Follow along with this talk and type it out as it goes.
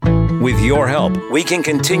With your help, we can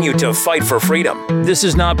continue to fight for freedom. This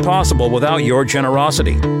is not possible without your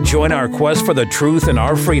generosity. Join our quest for the truth and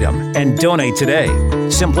our freedom and donate today.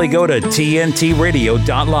 Simply go to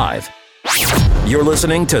tntradio.live. You're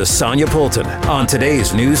listening to Sonia Poulton on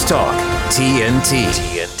today's News Talk,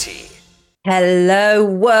 TNT. Hello,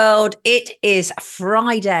 world. It is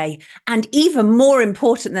Friday. And even more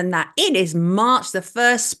important than that, it is March the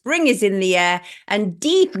 1st. Spring is in the air. And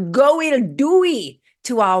deep goil dewey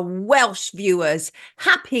to our Welsh viewers.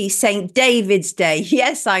 Happy St. David's Day.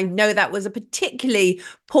 Yes, I know that was a particularly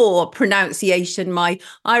poor pronunciation. My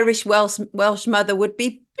Irish Welsh mother would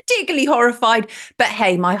be particularly horrified, but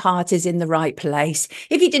hey, my heart is in the right place.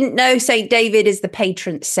 If you didn't know, St. David is the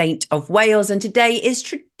patron saint of Wales, and today is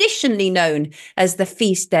traditionally known as the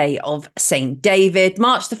feast day of St. David.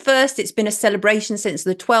 March the 1st, it's been a celebration since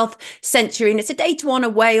the 12th century, and it's a day to honour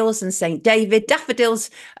Wales and St. David. Daffodils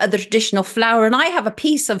are the traditional flower, and I have a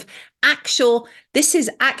piece of this is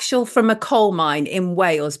actual from a coal mine in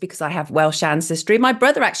Wales because I have Welsh ancestry. My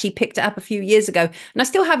brother actually picked it up a few years ago, and I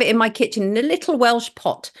still have it in my kitchen in a little Welsh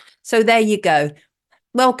pot. So there you go.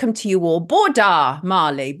 Welcome to you all. Bordar,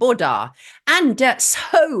 Marley, Bordar. And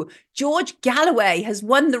so George Galloway has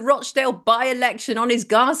won the Rochdale by-election on his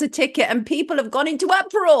Gaza ticket, and people have gone into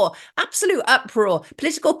uproar, absolute uproar.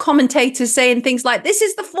 Political commentators saying things like, this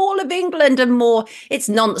is the fall of England and more. It's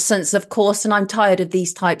nonsense, of course, and I'm tired of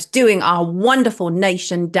these types doing our wonderful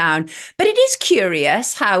nation down. But it is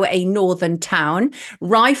curious how a northern town,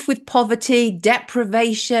 rife with poverty,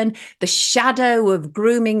 deprivation, the shadow of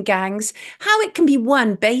grooming gangs, how it can be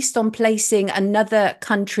won based on placing another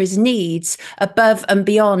country's needs above and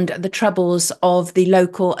beyond the troubles of the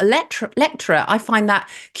local electorate. I find that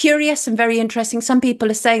curious and very interesting. Some people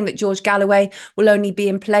are saying that George Galloway will only be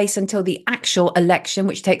in place until the actual election,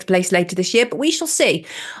 which takes place later this year, but we shall see.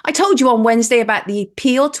 I told you on Wednesday about the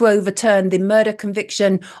appeal to overturn the murder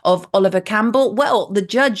conviction of Oliver Campbell. Well, the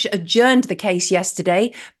judge adjourned the case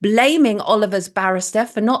yesterday, blaming Oliver's barrister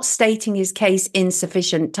for not stating his case in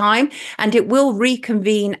sufficient time, and it will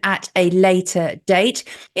reconvene at a later date.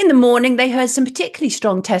 In the morning, they heard some particularly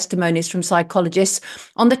strong testimonies from psychologists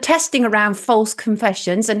on the testing around false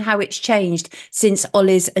confessions and how it's changed since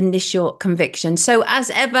Ollie's initial conviction. So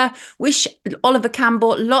as ever, wish Oliver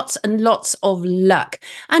Campbell lots and lots of luck.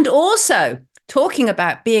 And also, talking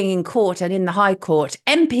about being in court and in the High Court,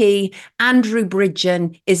 MP Andrew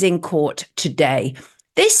Bridgen is in court today.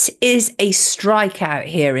 This is a strikeout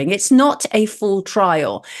hearing. It's not a full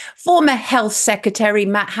trial. Former Health Secretary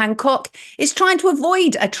Matt Hancock is trying to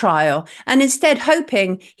avoid a trial and instead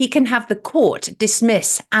hoping he can have the court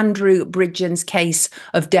dismiss Andrew Bridgen's case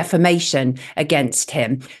of defamation against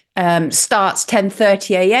him. Starts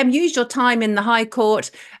 10:30 a.m. Usual time in the High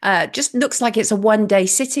Court. Just looks like it's a one-day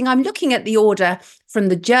sitting. I'm looking at the order from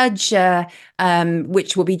the judge,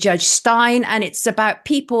 which will be Judge Stein, and it's about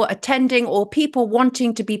people attending or people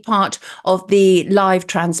wanting to be part of the live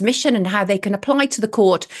transmission and how they can apply to the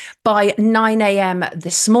court by 9 a.m.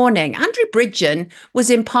 this morning. Andrew Bridgen was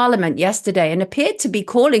in Parliament yesterday and appeared to be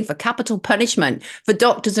calling for capital punishment for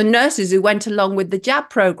doctors and nurses who went along with the jab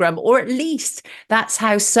programme, or at least that's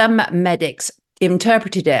how some medics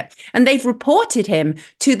interpreted it. And they've reported him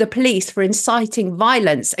to the police for inciting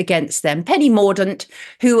violence against them. Penny Mordaunt,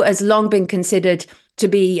 who has long been considered to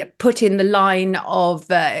be put in the line of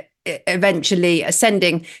eventually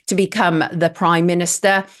ascending to become the Prime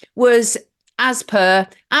Minister, was, as per,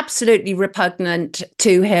 absolutely repugnant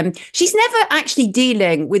to him. She's never actually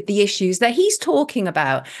dealing with the issues that he's talking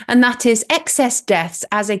about, and that is excess deaths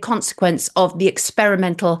as a consequence of the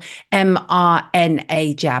experimental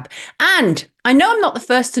mRNA jab. And I know I'm not the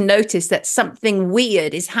first to notice that something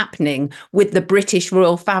weird is happening with the British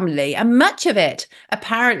royal family, and much of it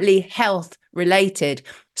apparently health related.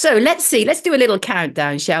 So let's see, let's do a little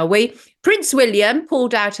countdown, shall we? Prince William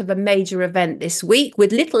pulled out of a major event this week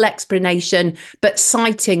with little explanation, but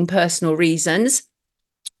citing personal reasons.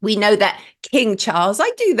 We know that King Charles, I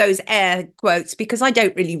do those air quotes because I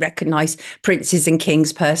don't really recognise princes and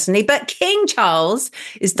kings personally, but King Charles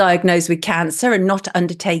is diagnosed with cancer and not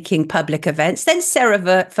undertaking public events. Then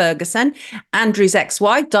Sarah Ferguson, Andrew's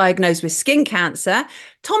ex-wife, diagnosed with skin cancer.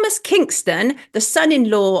 Thomas Kingston, the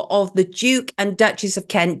son-in-law of the Duke and Duchess of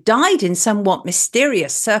Kent, died in somewhat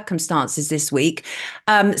mysterious circumstances this week.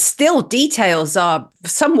 Still, details are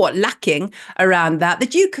somewhat lacking around that. The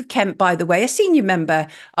Duke of Kent, by the way, a senior member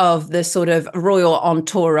of the sort of royal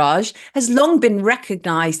entourage, has long been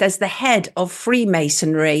recognised as the head of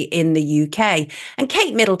Freemasonry in the UK. And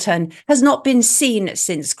Kate Middleton has not been seen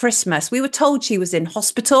since Christmas. We were told she was in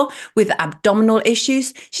hospital with abdominal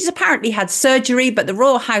issues. She's apparently had surgery, but the royal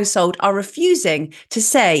royal household are refusing to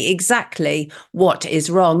say exactly what is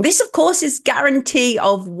wrong. This, of course, is guarantee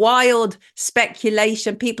of wild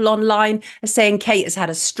speculation. People online are saying Kate has had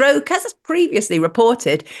a stroke, as previously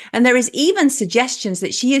reported, and there is even suggestions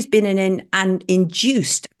that she has been in an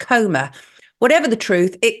induced coma. Whatever the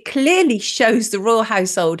truth, it clearly shows the royal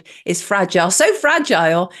household is fragile. So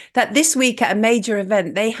fragile that this week at a major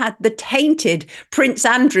event, they had the tainted Prince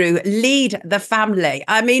Andrew lead the family.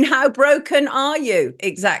 I mean, how broken are you?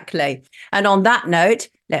 Exactly. And on that note,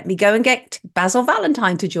 let me go and get Basil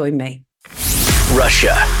Valentine to join me.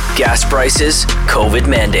 Russia, gas prices, COVID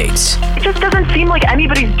mandates. It just doesn't seem like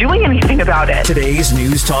anybody's doing anything about it. Today's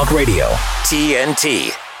News Talk Radio,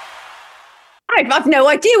 TNT. I've no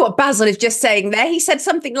idea what Basil is just saying there. He said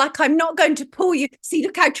something like, I'm not going to pull you. See,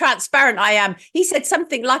 look how transparent I am. He said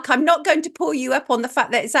something like, I'm not going to pull you up on the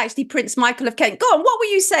fact that it's actually Prince Michael of Kent. Go on, what were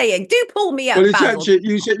you saying? Do pull me up, well, it's Basil. actually,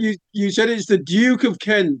 you said it's the Duke of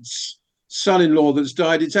Kent's son-in-law that's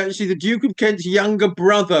died. It's actually the Duke of Kent's younger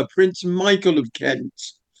brother, Prince Michael of Kent,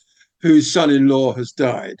 whose son-in-law has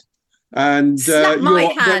died. And slap my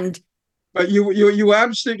hand. But you were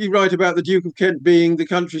absolutely right about the Duke of Kent being the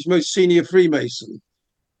country's most senior Freemason.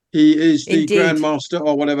 He is the Indeed. Grand Master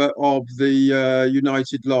or whatever of the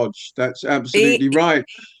United Lodge. That's absolutely right.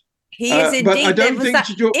 He is indeed. But I don't there was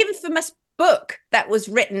think that infamous book that was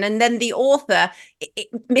written, and then the author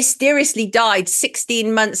mysteriously died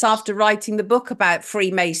 16 months after writing the book about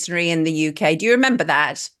Freemasonry in the UK. Do you remember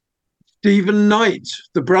that? Stephen Knight,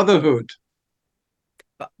 The Brotherhood.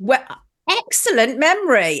 Well, excellent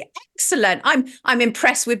memory. Excellent. I'm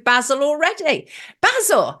impressed with Basil already.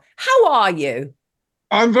 Basil, how are you?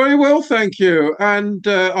 I'm very well, thank you. And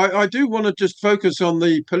I do want to just focus on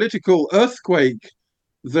the political earthquake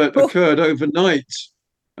that occurred overnight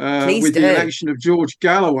with the election of George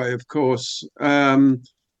Galloway, of course.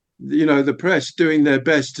 The press doing their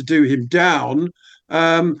best to do him down.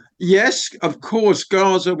 Yes, of course,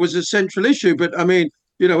 Gaza was a central issue, but I mean,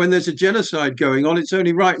 when there's a genocide going on, it's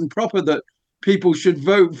only right and proper that people should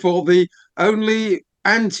vote for the only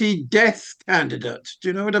anti-death candidate. Do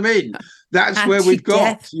you know what I mean? That's where we've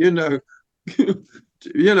got,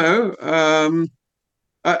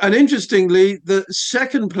 and interestingly, the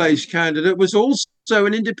second place candidate was also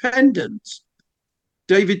an independent,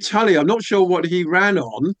 David Tully. I'm not sure what he ran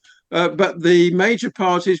on, but the major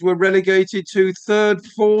parties were relegated to third,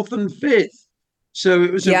 fourth, and fifth. So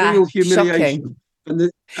it was a real humiliation. Shocking.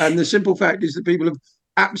 And the simple fact is that people have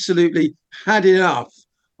absolutely had enough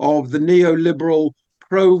of the neoliberal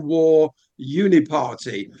pro-war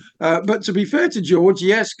uniparty. But to be fair to George,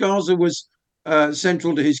 yes, Gaza was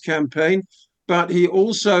central to his campaign, but he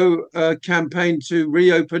also campaigned to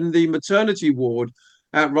reopen the maternity ward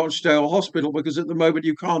at Rochdale Hospital, because at the moment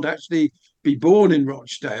you can't actually be born in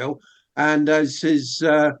Rochdale. And as his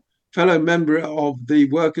fellow member of the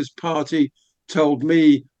Workers' Party told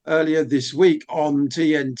me earlier this week on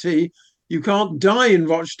TNT, you can't die in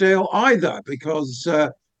Rochdale either, because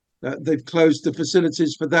they've closed the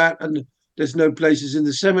facilities for that and there's no places in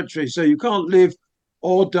the cemetery. So you can't live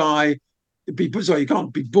or die, you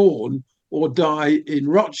can't be born or die in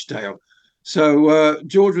Rochdale. So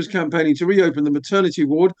George was campaigning to reopen the maternity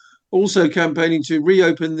ward, also campaigning to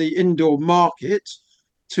reopen the indoor market,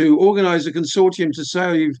 to organise a consortium to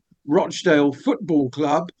save Rochdale Football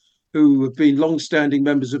Club, who have been long-standing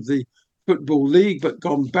members of the Football League but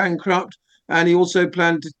gone bankrupt. And he also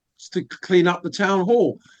planned to clean up the town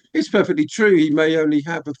hall. It's perfectly true he may only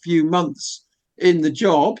have a few months in the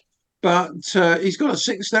job, but he's got a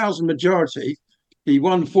 6,000 majority. He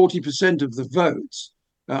won 40% of the votes.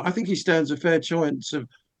 I think he stands a fair chance of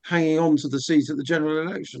hanging on to the seat at the general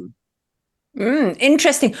election.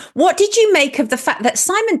 Interesting. What did you make of the fact that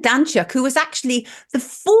Simon Danczuk, who was actually the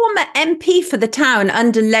former MP for the town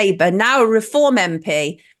under Labour, now a Reform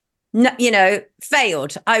MP,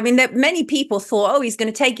 failed? I mean, many people thought, he's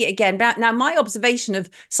going to take it again. But now, my observation of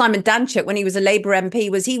Simon Danczuk when he was a Labour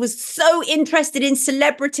MP was he was so interested in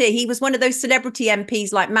celebrity. He was one of those celebrity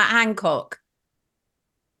MPs like Matt Hancock.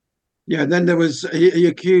 Yeah, and then he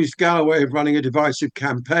accused Galloway of running a divisive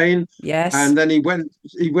campaign. Yes, and then he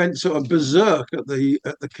went sort of berserk at the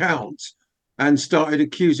count and started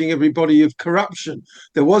accusing everybody of corruption.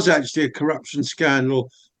 There was actually a corruption scandal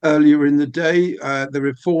earlier in the day. The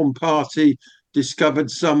Reform Party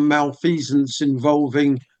discovered some malfeasance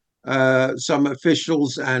involving some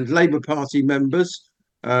officials and Labour Party members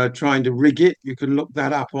trying to rig it. You can look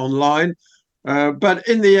that up online. But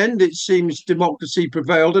in the end, it seems democracy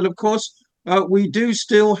prevailed. And of course, we do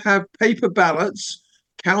still have paper ballots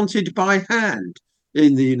counted by hand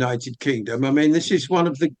in the United Kingdom. I mean, this is one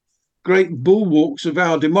of the great bulwarks of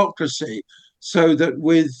our democracy. so that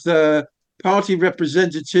with party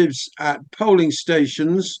representatives at polling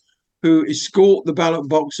stations who escort the ballot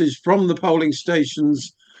boxes from the polling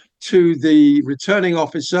stations to the returning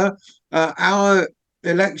officer, our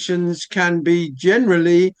elections can be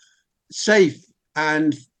generally safe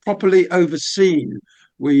and properly overseen.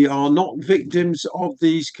 We are not victims of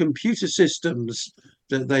these computer systems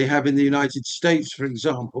that they have in the United States, for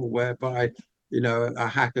example, whereby, a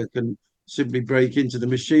hacker can simply break into the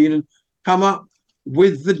machine and come up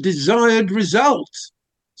with the desired result.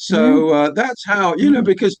 So that's how,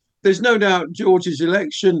 because there's no doubt George's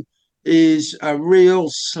election is a real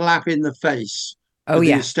slap in the face for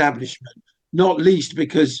the establishment, not least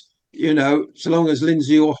because, so long as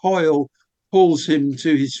Lindsay or Hoyle pulls him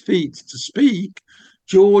to his feet to speak,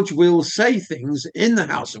 George will say things in the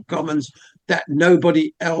House of Commons that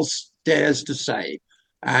nobody else dares to say.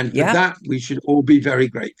 And for that, we should all be very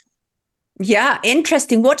grateful. Yeah,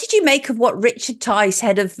 interesting. What did you make of what Richard Tice,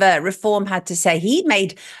 head of Reform, had to say? He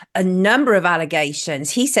made a number of allegations.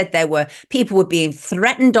 He said people were being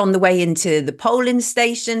threatened on the way into the polling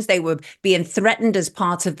stations. They were being threatened as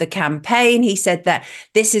part of the campaign. He said that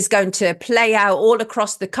this is going to play out all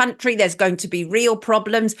across the country. There's going to be real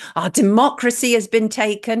problems. Our democracy has been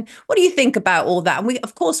taken. What do you think about all that? And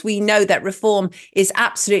of course, we know that Reform is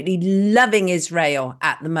absolutely loving Israel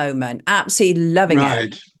at the moment. Absolutely loving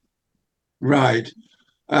it. Right.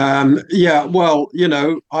 Well,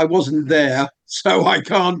 I wasn't there, so I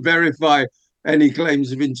can't verify any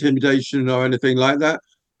claims of intimidation or anything like that.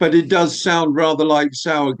 But it does sound rather like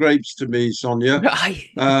sour grapes to me, Sonia. Right.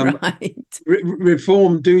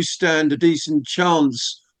 Reform do stand a decent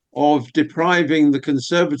chance of depriving the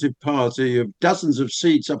Conservative Party of dozens of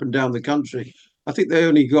seats up and down the country. I think they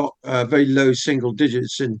only got very low single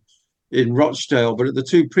digits in Rochdale, but at the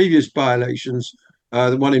two previous by-elections,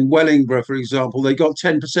 the one in Wellingborough, for example, they got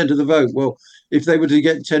 10% of the vote. Well, if they were to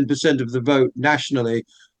get 10% of the vote nationally,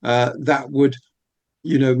 that would,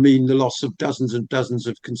 mean the loss of dozens and dozens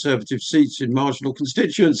of Conservative seats in marginal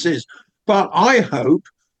constituencies. But I hope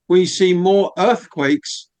we see more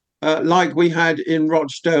earthquakes like we had in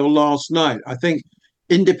Rochdale last night. I think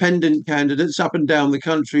independent candidates up and down the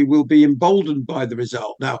country will be emboldened by the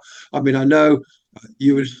result. Now, I know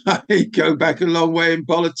you and I go back a long way in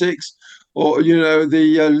politics, or,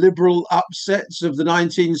 the liberal upsets of the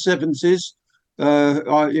 1970s.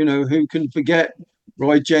 Who can forget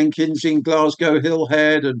Roy Jenkins in Glasgow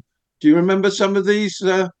Hillhead? And do you remember some of these?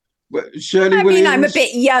 Shirley Williams? I'm a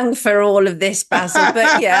bit young for all of this, Basil, but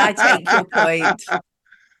I take your point.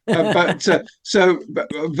 So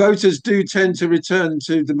voters do tend to return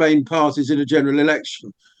to the main parties in a general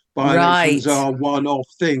election. By-elections are one-off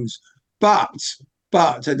things. But,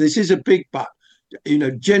 and this is a big but,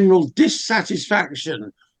 general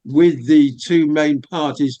dissatisfaction with the two main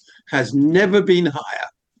parties has never been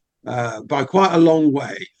higher by quite a long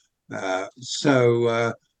way.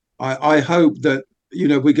 So I hope that,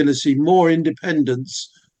 we're going to see more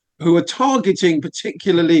independents who are targeting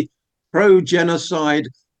particularly pro-genocide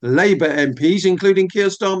Labour MPs, including Keir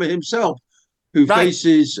Starmer himself, who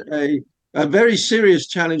faces a very serious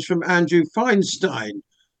challenge from Andrew Feinstein,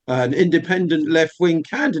 an independent left-wing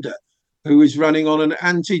candidate who is running on an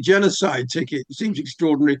anti-genocide ticket. It seems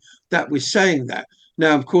extraordinary that we're saying that.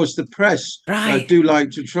 Now, of course, the press do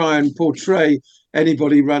like to try and portray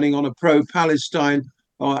anybody running on a pro-Palestine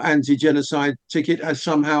or anti-genocide ticket as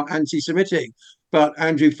somehow anti-Semitic. But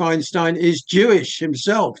Andrew Feinstein is Jewish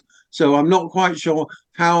himself. So I'm not quite sure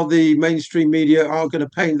how the mainstream media are going to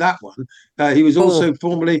paint that one. He was also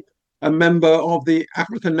formerly a member of the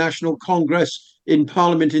African National Congress in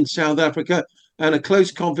Parliament in South Africa, and a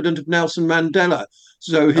close confidant of Nelson Mandela.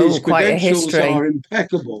 So his credentials are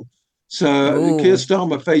impeccable. So Keir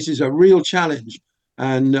Starmer faces a real challenge.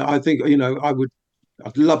 And I think,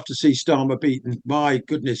 I'd love to see Starmer beaten. My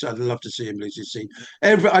goodness, I'd love to see him lose his seat.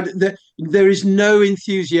 There is no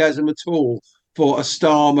enthusiasm at all for a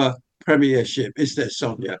Starmer premiership, is there,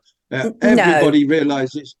 Sonia? Everybody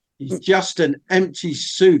realizes he's just an empty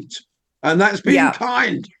suit. And that's being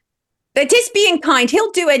kind. It is being kind.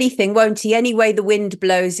 He'll do anything, won't he? Any way the wind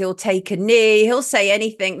blows, he'll take a knee. He'll say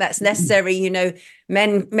anything that's necessary.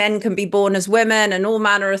 Men can be born as women and all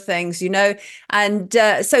manner of things, And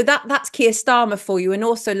so that's Keir Starmer for you. And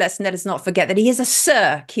also, let us not forget that he is a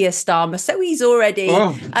Sir Keir Starmer. So he's already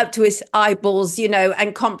up to his eyeballs,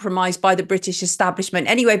 and compromised by the British establishment.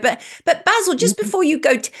 Anyway, but Basil, just before you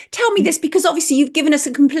go, tell me this, because obviously you've given us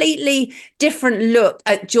a completely different look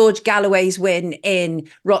at George Galloway's win in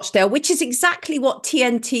Rochdale, which is exactly what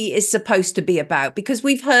TNT is supposed to be about, because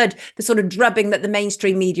we've heard the sort of drubbing that the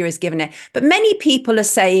mainstream media has given it. But many people people are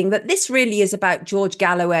saying that this really is about George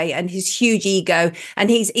Galloway and his huge ego,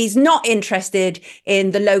 and he's not interested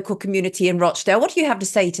in the local community in Rochdale. What do you have to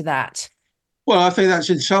say to that? Well, I think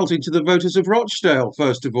that's insulting to the voters of Rochdale,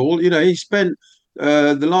 first of all. You know, he spent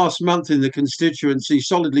the last month in the constituency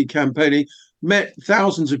solidly campaigning, met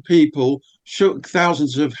thousands of people, shook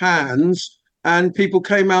thousands of hands, and people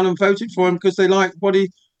came out and voted for him because they liked what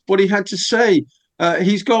he had to say.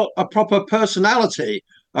 He's got a proper personality.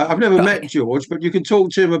 I've never met George, but you can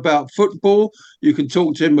talk to him about football, you can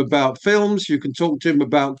talk to him about films, you can talk to him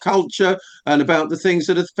about culture and about the things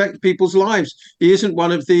that affect people's lives. He isn't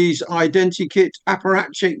one of these identikit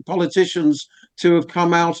apparatchik politicians to have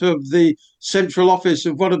come out of the central office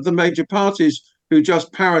of one of the major parties who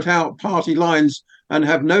just parrot out party lines and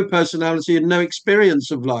have no personality and no experience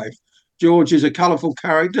of life. George is a colourful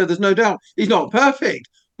character, there's no doubt. He's not perfect,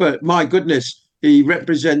 but my goodness, he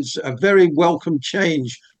represents a very welcome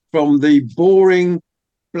change from the boring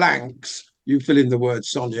blanks, you fill in the word,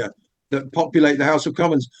 Sonia, that populate the House of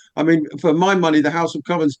Commons. I mean, for my money, the House of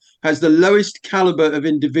Commons has the lowest calibre of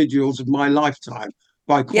individuals of my lifetime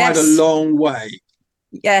by quite a long way.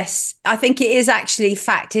 Yes, I think it is actually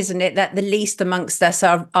fact, isn't it, that the least amongst us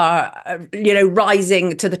are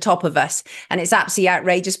rising to the top of us, and it's absolutely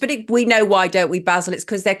outrageous. But we know why, don't we, Basil? It's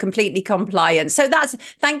because they're completely compliant. So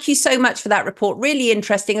thank you so much for that report. Really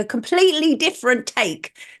interesting, a completely different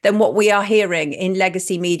take than what we are hearing in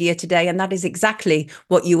legacy media today, and that is exactly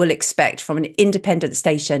what you will expect from an independent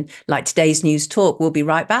station like Today's News Talk. We'll be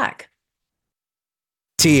right back.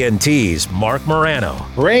 TNT's Mark Morano.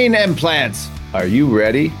 Brain implants. Are you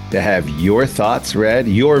ready to have your thoughts read,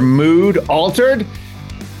 your mood altered?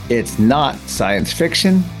 It's not science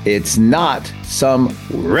fiction. It's not some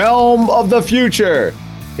realm of the future.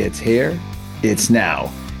 It's here, it's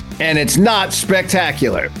now, and it's not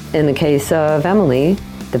spectacular. In the case of Emily,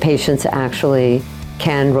 the patients actually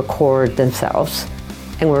can record themselves,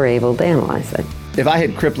 and we're able to analyze it. If I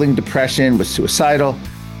had crippling depression, was suicidal,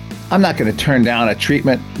 I'm not going to turn down a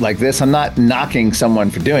treatment like this. I'm not knocking someone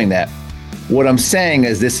for doing that. What I'm saying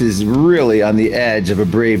is this is really on the edge of a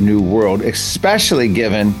brave new world, especially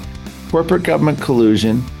given corporate government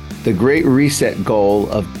collusion, the Great Reset goal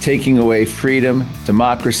of taking away freedom,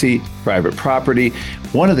 democracy, private property.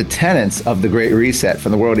 One of the tenets of the Great Reset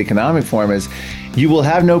from the World Economic Forum is you will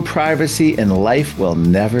have no privacy and life will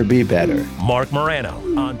never be better. Mark Morano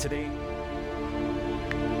on Today.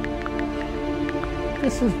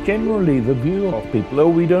 This is generally the view of people. Oh,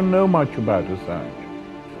 we don't know much about Assange.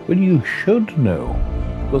 Well, you should know,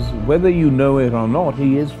 because whether you know it or not,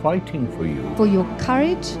 he is fighting for you. For your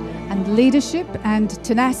courage and leadership and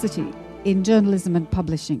tenacity in journalism and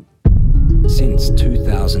publishing. Since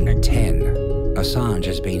 2010, Assange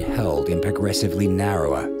has been held in progressively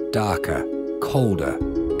narrower, darker, colder,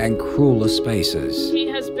 and crueler spaces. He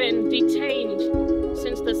has been detained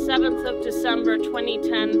since the 7th of December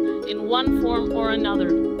 2010 in one form or another.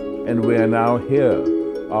 And we are now here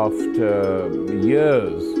after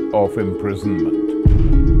years of imprisonment.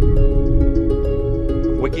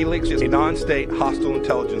 WikiLeaks is a non-state hostile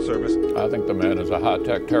intelligence service. I think the man is a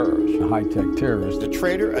high-tech terrorist. A high-tech terrorist. A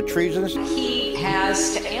traitor, a treasonous. He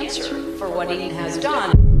has to answer for what he has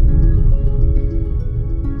done.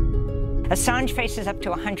 Assange faces up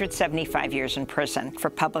to 175 years in prison for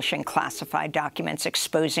publishing classified documents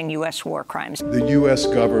exposing U.S. war crimes. The U.S.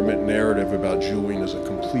 government narrative about Julian is a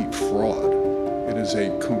complete fraud. It is a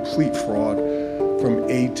complete fraud from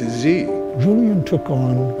A to Z. Julian took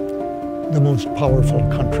on the most powerful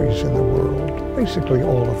countries in the world, basically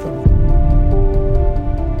all of them.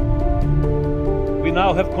 We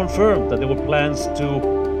now have confirmed that there were plans to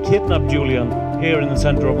kidnap Julian here in the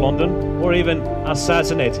center of London, or even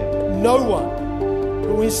assassinate him. No one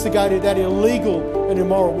who instigated that illegal and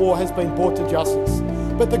immoral war has been brought to justice.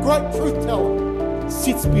 But the great truth teller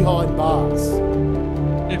sits behind bars.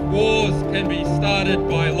 If wars can be started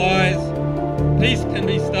by lies, peace can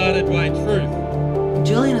be started by truth.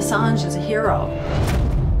 Julian Assange is a hero.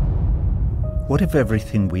 What if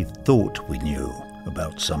everything we thought we knew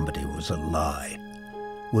about somebody was a lie?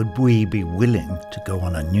 Would we be willing to go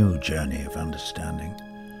on a new journey of understanding?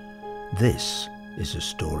 This is a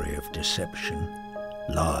story of deception,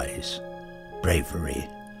 lies, bravery,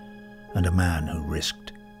 and a man who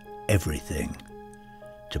risked everything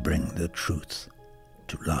to bring the truth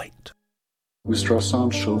to light. Mr.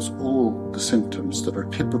 Assange shows all the symptoms that are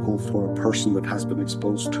typical for a person that has been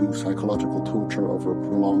exposed to psychological torture over a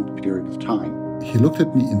prolonged period of time. He looked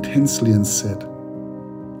at me intensely and said,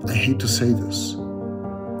 "I hate to say this."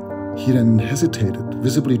 He then hesitated,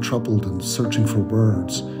 visibly troubled and searching for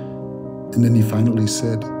words. And then he finally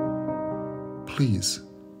said, "Please,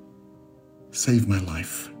 saved my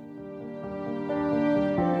life.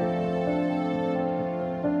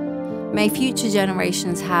 May future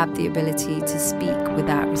generations have the ability to speak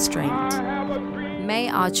without restraint. May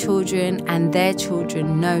our children and their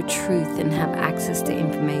children know truth and have access to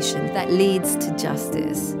information that leads to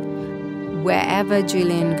justice. Wherever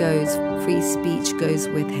Julian goes, free speech goes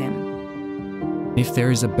with him. If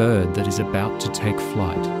there is a bird that is about to take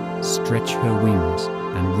flight, stretch her wings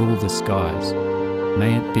and rule the skies,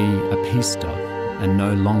 may it be a peace dove and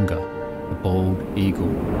no longer a bald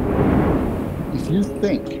eagle. If you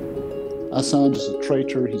think Assange is a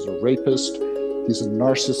traitor, he's a rapist, he's a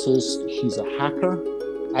narcissist, he's a hacker,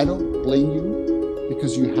 I don't blame you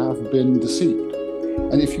because you have been deceived.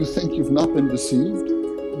 And if you think you've not been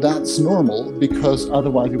deceived, that's normal because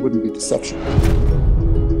otherwise it wouldn't be deception.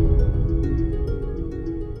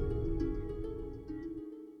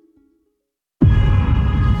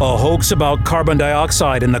 A hoax about carbon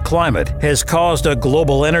dioxide in the climate has caused a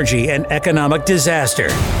global energy and economic disaster.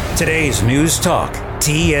 Today's News Talk,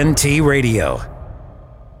 TNT Radio.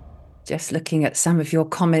 Just looking at some of your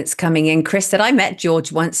comments coming in. Chris said, I met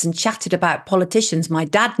George once and chatted about politicians my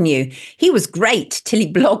dad knew. He was great till he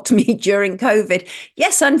blocked me during COVID.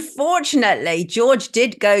 Yes, unfortunately, George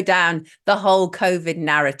did go down the whole COVID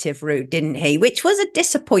narrative route, didn't he? Which was a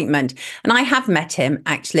disappointment. And I have met him,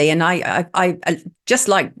 actually. And I just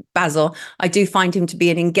like Basil, I do find him to be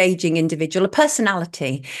an engaging individual, a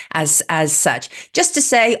personality as such. Just to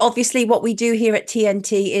say, obviously, what we do here at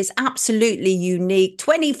TNT is absolutely unique,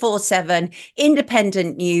 24/7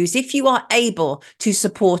 independent news. If you are able to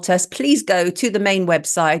support us, please go to the main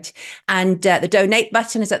website and the donate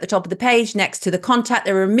button is at the top of the page next to the contact.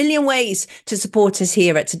 There are a million ways to support us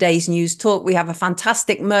here at today's News Talk. We have a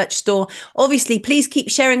fantastic merch store. Obviously, please keep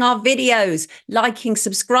sharing our videos, liking,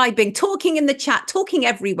 subscribing, talking in the chat, talking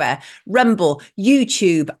everywhere. Rumble,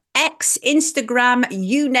 YouTube, X, Instagram,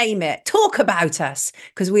 you name it. Talk about us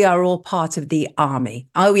because we are all part of the army.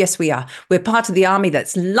 Oh, yes, we are. We're part of the army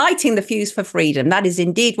that's lighting the fuse for freedom. That is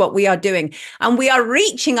indeed what we are doing. And we are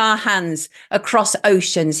reaching our hands across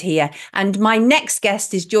oceans here. And my next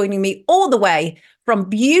guest is joining me all the way from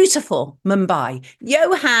beautiful Mumbai,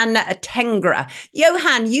 Yohan Tengra.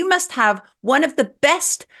 Yohan, you must have one of the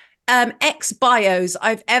best ex-bios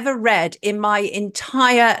I've ever read in my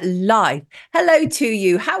entire life. Hello to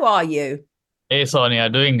you. How are you? Hey, Sonia.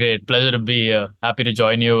 Doing great. Pleasure to be here. Happy to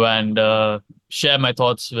join you and share my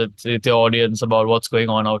thoughts with your audience about what's going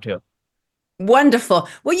on out here. Wonderful.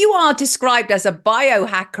 Well, you are described as a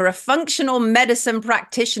biohacker, a functional medicine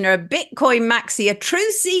practitioner, a Bitcoin maxi, a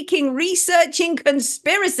truth-seeking, researching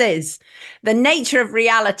conspiracies, the nature of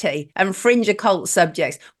reality, and fringe occult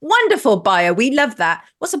subjects. Wonderful bio. We love that.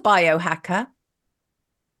 What's a biohacker?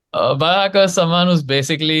 A biohacker is someone who's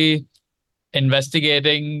basically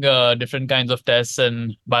investigating different kinds of tests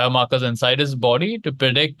and biomarkers inside his body to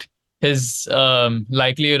predict his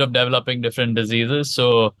likelihood of developing different diseases.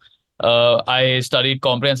 So I studied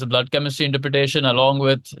comprehensive blood chemistry interpretation along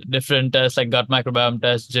with different tests like gut microbiome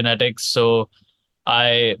tests, genetics. So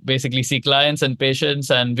I basically see clients and patients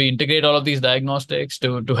and we integrate all of these diagnostics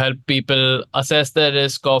to help people assess their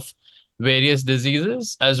risk of various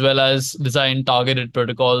diseases as well as design targeted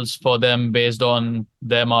protocols for them based on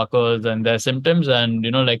their markers and their symptoms and,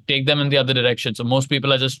 take them in the other direction. So most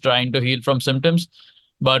people are just trying to heal from symptoms.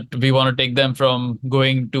 But we want to take them from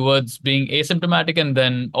going towards being asymptomatic and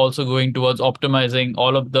then also going towards optimizing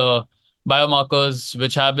all of the biomarkers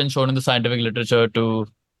which have been shown in the scientific literature to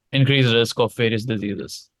increase the risk of various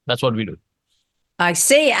diseases. That's what we do. I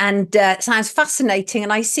see. And sounds fascinating.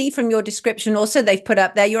 And I see from your description also they've put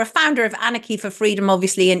up there, you're a founder of Anarchy for Freedom,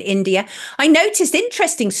 obviously in India. I noticed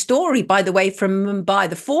interesting story, by the way, from Mumbai,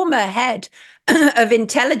 the former head of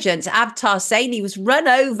intelligence, Avtar Saini, was run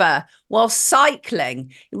over while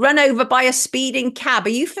cycling, run over by a speeding cab. Are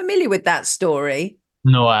you familiar with that story?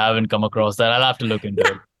 No, I haven't come across that. I'll have to look into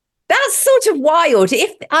it. That's sort of wild.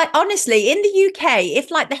 Honestly, in the UK,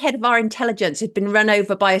 if like the head of our intelligence had been run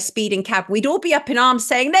over by a speeding cab, we'd all be up in arms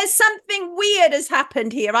saying there's something weird has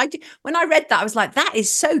happened here. When I read that, I was like, that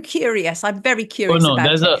is so curious. I'm very curious about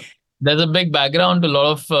it. There's a big background to a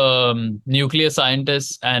lot of nuclear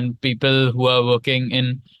scientists and people who are working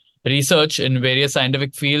in research in various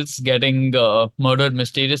scientific fields getting murdered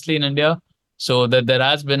mysteriously in India. So that there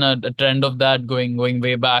has been a trend of that going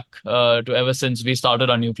way back to ever since we started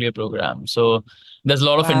our nuclear program. So there's a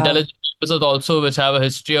lot of intelligence officers also which have a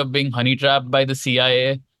history of being honey trapped by the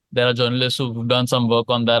CIA. There are journalists who've done some work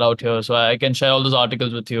on that out here. So I can share all those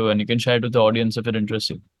articles with you and you can share it with the audience if it interests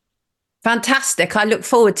you. Fantastic. I look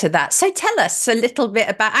forward to that. So tell us a little bit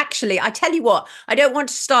about, actually, I tell you what, I don't want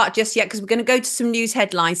to start just yet because we're going to go to some news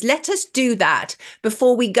headlines. Let us do that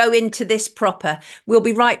before we go into this proper. We'll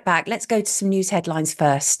be right back. Let's go to some news headlines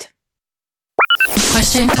first.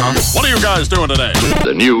 Question. What are you guys doing today?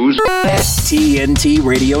 The news. TNT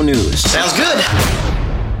Radio News. Sounds good.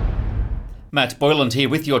 Matt Boyland here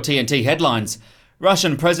with your TNT headlines.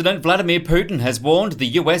 Russian President Vladimir Putin has warned the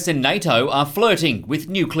US and NATO are flirting with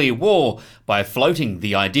nuclear war by floating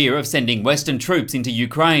the idea of sending Western troops into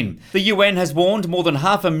Ukraine. The UN has warned more than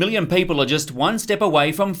 500,000 people are just one step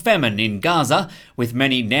away from famine in Gaza, with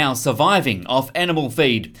many now surviving off animal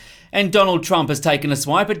feed. And Donald Trump has taken a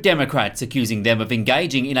swipe at Democrats, accusing them of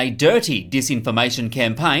engaging in a dirty disinformation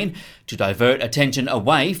campaign to divert attention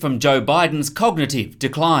away from Joe Biden's cognitive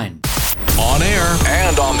decline. On air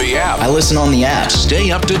and on the app. I listen on the app.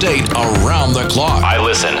 Stay up to date around the clock. I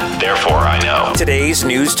listen, therefore I know. Today's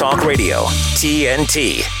News Talk Radio,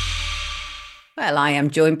 TNT. Well, I am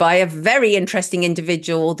joined by a very interesting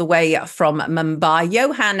individual all the way from Mumbai,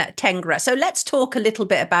 Yohan Tengra. So let's talk a little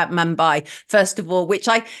bit about Mumbai, first of all, which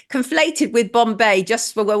I conflated with Bombay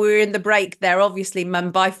just for when we were in the break there. Obviously,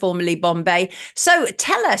 Mumbai, formerly Bombay. So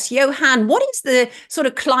tell us, Yohan, what is the sort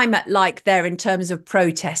of climate like there in terms of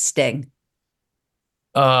protesting?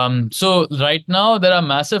 So right now there are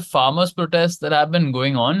massive farmers' protests that have been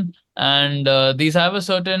going on, and these have a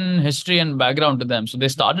certain history and background to them. So they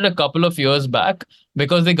started a couple of years back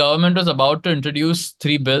because the government was about to introduce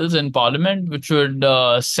 3 bills in parliament which would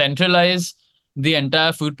centralize the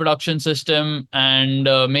entire food production system and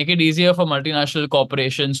make it easier for multinational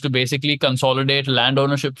corporations to basically consolidate land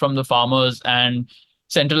ownership from the farmers and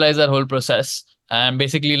centralize that whole process. And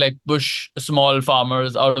basically like push small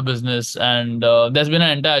farmers out of business. And there's been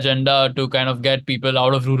an entire agenda to kind of get people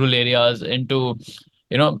out of rural areas into,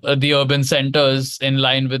 the urban centers in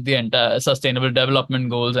line with the entire sustainable development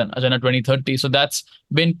goals and Agenda 2030. So that's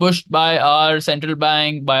been pushed by our central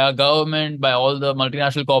bank, by our government, by all the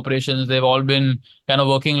multinational corporations. They've all been kind of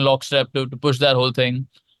working lockstep to push that whole thing.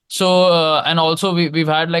 So, and also we've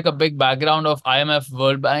had like a big background of IMF,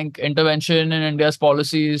 World Bank intervention in India's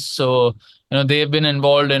policies. So, they've been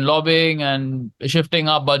involved in lobbying and shifting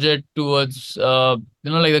our budget towards, like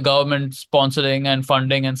the government sponsoring and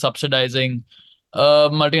funding and subsidizing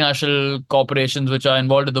multinational corporations which are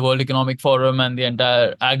involved in the World Economic Forum and the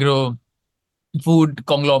entire agro food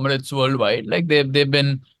conglomerates worldwide. Like they've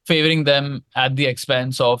been favoring them at the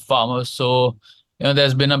expense of farmers. So,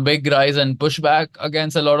 there's been a big rise and pushback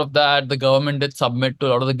against a lot of that. The government did submit to a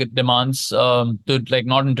lot of the demands to like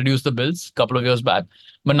not introduce the bills a couple of years back.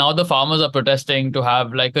 But now the farmers are protesting to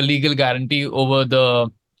have like a legal guarantee over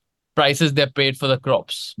the prices they're paid for the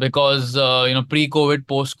crops. Because, pre-COVID,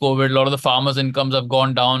 post-COVID, a lot of the farmers' incomes have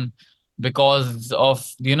gone down because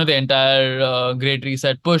of, the entire Great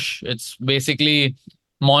Reset push. It's basically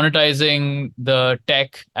monetizing the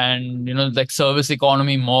tech and, like service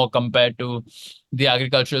economy more compared to the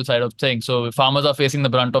agricultural side of things. So farmers are facing the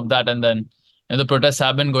brunt of that, and then the protests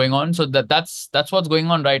have been going on. So that's what's going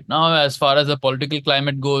on right now. As far as the political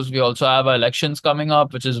climate goes, we also have our elections coming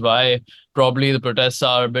up, which is why probably the protests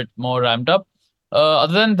are a bit more ramped up.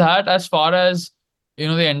 Other than that, as far as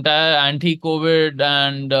the entire anti-COVID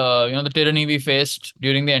and the tyranny we faced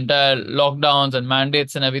during the entire lockdowns and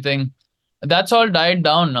mandates and everything, that's all died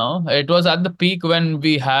down now. It was at the peak when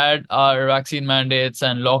we had our vaccine mandates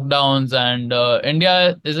and lockdowns, and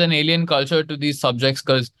India is an alien culture to these subjects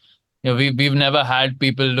because we've never had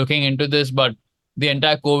people looking into this. But the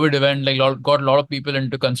entire COVID event got a lot of people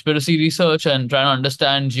into conspiracy research and trying to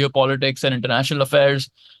understand geopolitics and international affairs.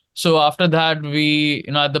 So after that, we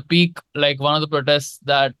at the peak, like one of the protests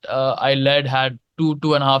that I led had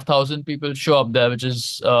 2,500 people show up there, which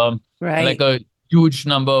is right. like a huge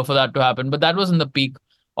number for that to happen. But that was in the peak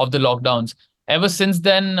of the lockdowns. Ever since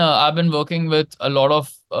then, I've been working with a lot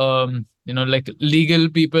of, like legal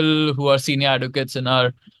people who are senior advocates in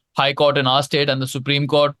our High Court in our state and the Supreme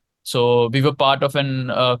Court. So we were part of an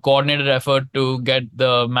coordinated effort to get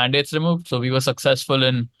the mandates removed. So we were successful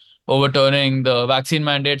in overturning the vaccine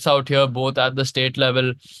mandates out here, both at the state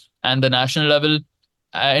level and the national level.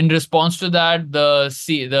 In response to that,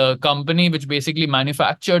 the company which basically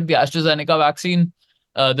manufactured the AstraZeneca vaccine,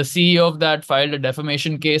 the CEO of that filed a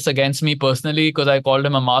defamation case against me personally because I called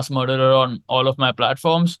him a mass murderer on all of my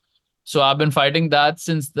platforms. So I've been fighting that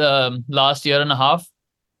since the last year and a half.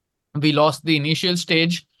 We lost the initial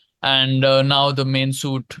stage, and now the main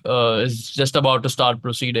suit is just about to start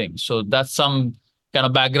proceeding. So that's some kind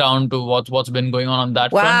of background to what's been going on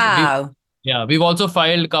that front. We've also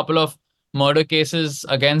filed a couple of murder cases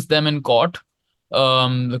against them in court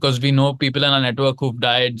because we know people in our network who've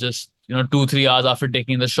died just 2-3 hours after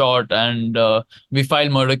taking the shot, and we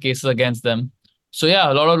filed murder cases against them. So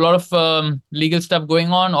yeah, a lot of legal stuff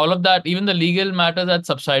going on. All of that, even the legal matters had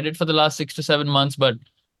subsided for the last 6 to 7 months, but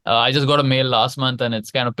I just got a mail last month and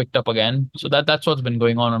it's kind of picked up again. So that's what's been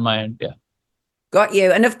going on my end. Yeah. Got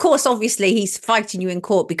you. And of course, obviously, he's fighting you in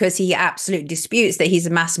court because he absolutely disputes that he's a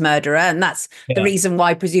mass murderer. And that's the reason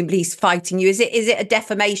why presumably he's fighting you. Is it a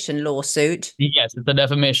defamation lawsuit? Yes, it's a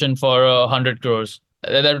defamation for 100 crores.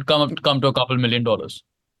 That would come to a couple $1 million.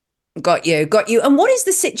 Got you. And what is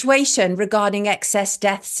the situation regarding excess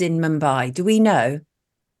deaths in Mumbai? Do we know?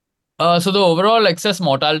 So the overall excess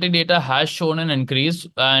mortality data has shown an increase,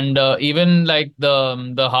 and even like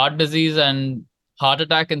the heart disease and heart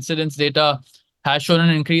attack incidence data has shown an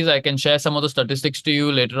increase. I can share some of the statistics to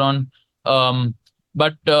you later on.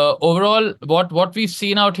 But overall, what we've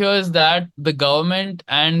seen out here is that the government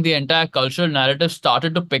and the entire cultural narrative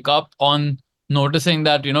started to pick up on noticing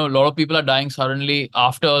that, a lot of people are dying suddenly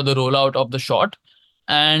after the rollout of the shot.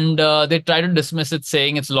 And they try to dismiss it,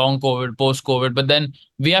 saying it's long COVID, post-COVID. But then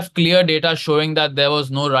we have clear data showing that there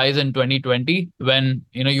was no rise in 2020 when,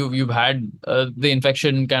 you've had the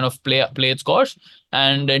infection kind of play its course.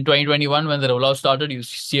 And in 2021, when the rollout started, you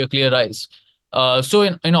see a clear rise. So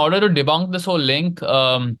in order to debunk this whole link,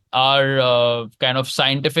 our kind of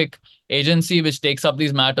scientific agency, which takes up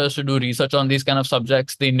these matters to do research on these kind of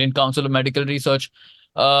subjects, the Indian Council of Medical Research,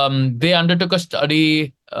 they undertook a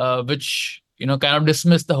study which kind of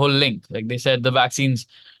dismissed the whole link. Like they said, the vaccines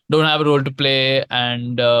don't have a role to play,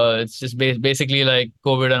 and it's just basically like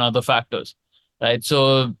COVID and other factors, right?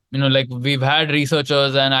 So, like we've had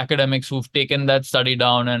researchers and academics who've taken that study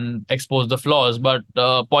down and exposed the flaws. But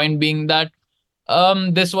point being that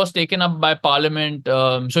this was taken up by Parliament.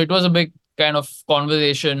 So it was a big kind of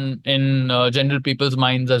conversation in general people's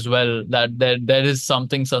minds as well, that there is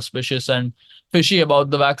something suspicious and fishy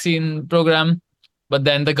about the vaccine program. But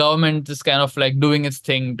then the government is kind of like doing its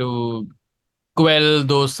thing to quell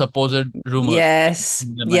those supposed rumors.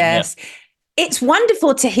 Yes. It's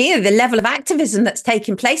wonderful to hear the level of activism that's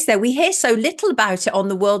taking place there. We hear so little about it on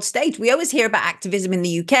the world stage. We always hear about activism in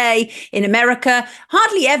the UK, in America,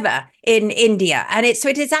 hardly ever in India. And it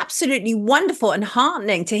is absolutely wonderful and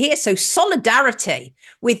heartening to hear. So solidarity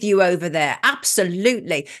with you over there.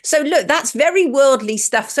 Absolutely. So look, that's very worldly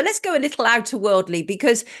stuff. So let's go a little outer worldly,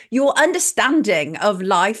 because your understanding of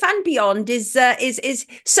life and beyond is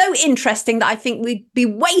so interesting that I think we'd be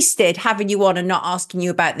wasted having you on and not asking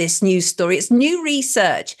you about this news story. It's new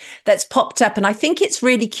research that's popped up. And I think it's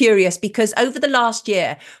really curious because over the last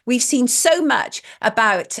year, we've seen so much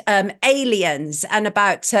about aliens and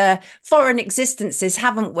about foreign existences,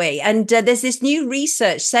 haven't we? And there's this new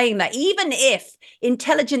research saying that even if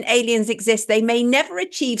intelligent aliens exist, they may never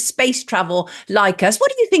achieve space travel like us.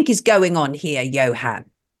 What do you think is going on here, Yohan?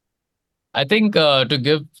 I think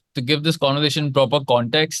to give this conversation proper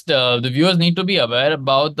context, the viewers need to be aware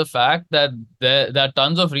about the fact that there are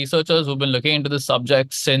tons of researchers who've been looking into this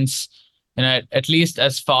subject since, at least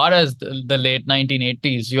as far as the late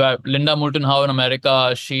 1980s. You have Linda Moulton Howe in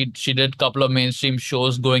America. She did a couple of mainstream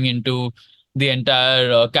shows going into the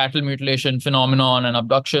entire cattle mutilation phenomenon and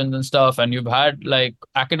abductions and stuff. And you've had like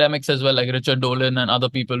academics as well, like Richard Dolan and other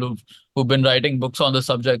people who've been writing books on the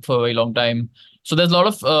subject for a very long time. So there's a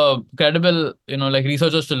lot of credible, like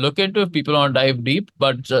researchers to look into if people want to dive deep.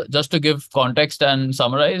 But just to give context and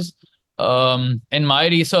summarize, in my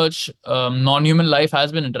research, non-human life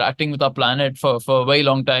has been interacting with our planet for a very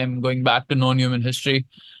long time, going back to known human history.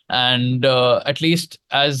 And at least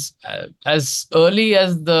as early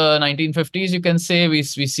as the 1950s, you can say, we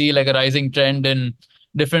see like a rising trend in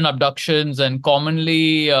different abductions. And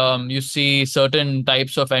commonly, you see certain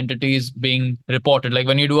types of entities being reported. Like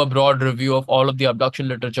when you do a broad review of all of the abduction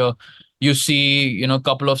literature, you see, a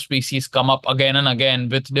couple of species come up again and again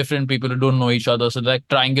with different people who don't know each other. So like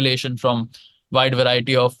triangulation from wide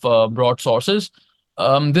variety of broad sources.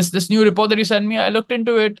 This new report that you sent me, I looked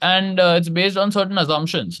into it, and it's based on certain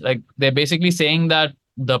assumptions. Like they're basically saying that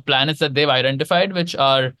the planets that they've identified, which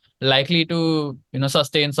are likely to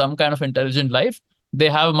sustain some kind of intelligent life, they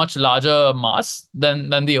have a much larger mass than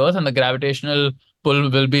the Earth, and the gravitational pull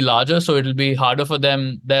will be larger. So it'll be harder for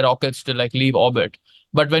their rockets to like leave orbit.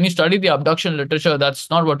 But when you study the abduction literature, that's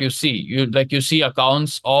not what you see. You see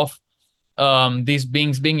accounts of these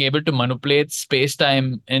beings being able to manipulate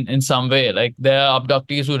space-time in some way. Like there are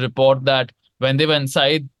abductees who report that when they were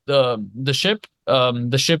inside the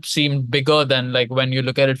ship seemed bigger than like when you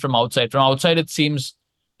look at it from outside. From outside, it seems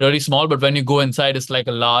really small, but when you go inside, it's like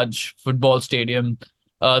a large football stadium.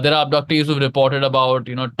 There are abductees who've reported about,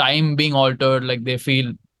 time being altered, like they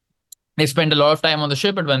feel they spend a lot of time on the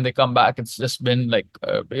ship, but when they come back, it's just been like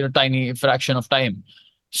a tiny fraction of time.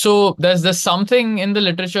 So there's something in the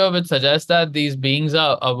literature which suggests that these beings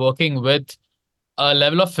are working with a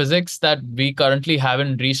level of physics that we currently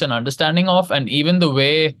haven't reached an understanding of. And even the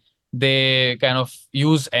way they kind of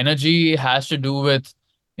use energy has to do with,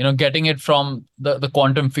 getting it from the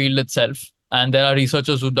quantum field itself. And there are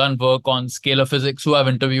researchers who've done work on scalar physics who I've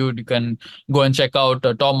interviewed. You can go and check out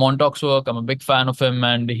Tom Montauk's work. I'm a big fan of him,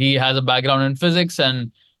 and he has a background in physics,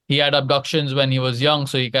 and he had abductions when he was young.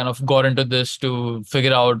 So he kind of got into this to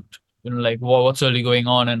figure out, like what's really going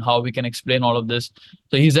on and how we can explain all of this.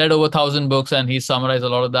 So he's read over 1,000 books, and he's summarized a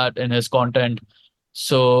lot of that in his content.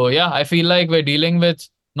 So yeah, I feel like we're dealing with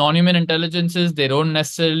non-human intelligences. They don't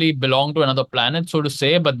necessarily belong to another planet, so to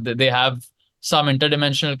say, but they have some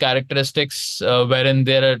interdimensional characteristics wherein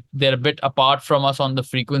they're a bit apart from us on the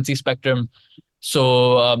frequency spectrum.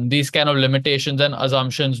 So these kind of limitations and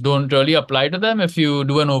assumptions don't really apply to them if you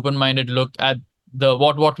do an open-minded look at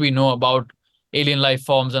what we know about alien life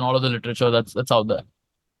forms and all of the literature that's out there.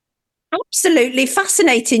 Absolutely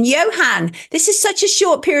fascinating. Yohan, this is such a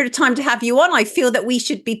short period of time to have you on. I feel that we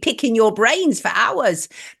should be picking your brains for hours.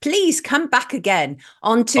 Please come back again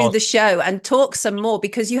onto the show and talk some more,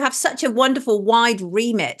 because you have such a wonderful wide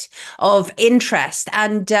remit of interest.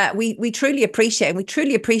 And we truly appreciate it. And we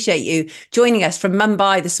truly appreciate you joining us from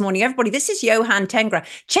Mumbai this morning. Everybody, this is Yohan Tengra.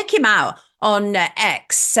 Check him out on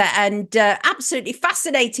X, and absolutely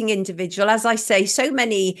fascinating individual. As I say, so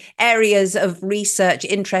many areas of research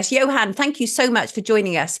interest. Yohan, thank you so much for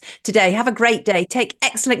joining us today. Have a great day. Take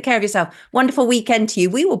excellent care of yourself. Wonderful weekend to you.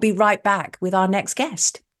 We will be right back with our next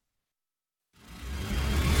guest.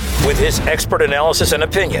 With his expert analysis and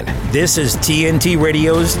opinion, this is TNT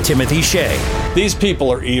Radio's Timothy Shea. These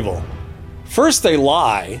people are evil. First they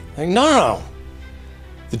lie. Like, no.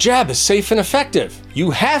 The jab is safe and effective.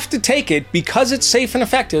 You have to take it because it's safe and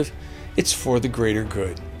effective. It's for the greater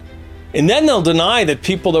good. And then they'll deny that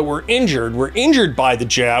people that were injured by the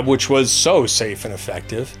jab, which was so safe and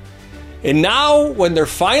effective. And now, when they're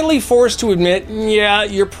finally forced to admit, yeah,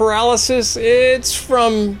 your paralysis, it's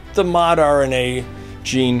from the mod RNA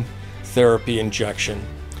gene therapy injection.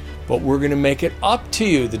 But we're going to make it up to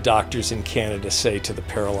you, the doctors in Canada say to the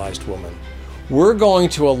paralyzed woman. We're going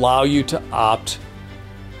to allow you to opt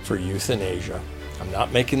for euthanasia. I'm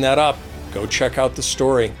not making that up. Go check out the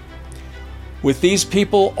story. With these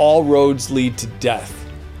people, all roads lead to death.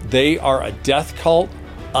 They are a death cult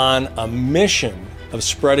on a mission of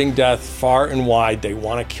spreading death far and wide. They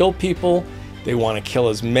want to kill people. They want to kill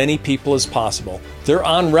as many people as possible. They're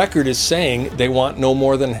on record as saying they want no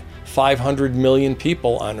more than 500 million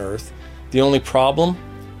people on Earth. The only problem?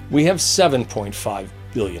 We have 7.5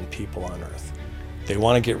 billion people on Earth. They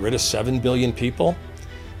want to get rid of 7 billion people?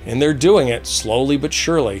 And they're doing it slowly but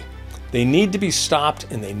surely. They need to be stopped,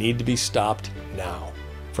 and they need to be stopped now.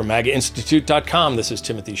 From MAGAInstitute.com, this is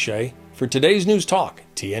Timothy Shea for today's News Talk,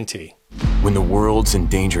 TNT. When the world's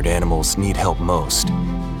endangered animals need help most,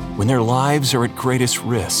 when their lives are at greatest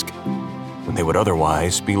risk, when they would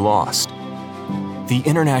otherwise be lost, the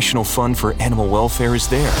International Fund for Animal Welfare is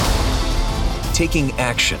there, taking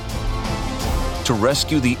action to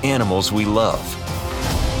rescue the animals we love,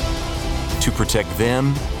 to protect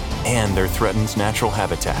them and their threatened natural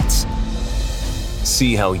habitats.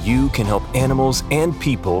 See how you can help animals and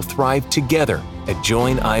people thrive together at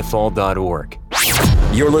joinifall.org.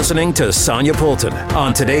 You're listening to Sonia Poulton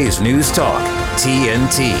on today's News Talk,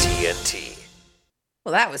 TNT.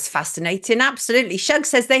 Well, that was fascinating. Absolutely. Shug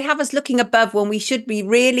says they have us looking above when we should be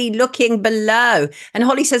really looking below. And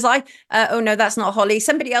Holly says, oh no, that's not Holly.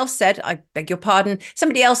 Somebody else said, I beg your pardon.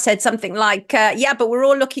 Somebody else said something like, yeah, but we're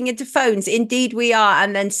all looking into phones. Indeed we are.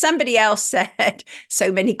 And then somebody else said,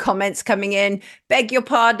 so many comments coming in. Beg your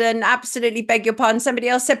pardon. Absolutely beg your pardon. Somebody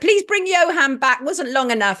else said, please bring Yohan back. Wasn't long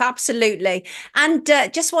enough. Absolutely. And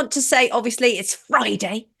just want to say, obviously, it's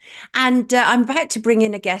Friday. And I'm about to bring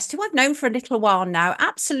in a guest who I've known for a little while now.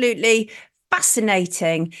 Absolutely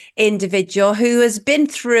fascinating individual who has been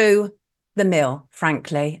through the mill,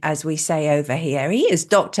 frankly, as we say over here. He is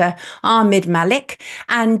Dr. Ahmad Malik,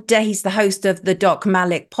 and he's the host of the Doc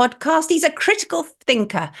Malik podcast. He's a critical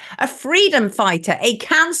thinker, a freedom fighter, a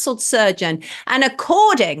cancelled surgeon, and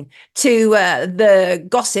according to the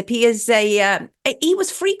gossip, he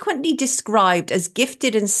was frequently described as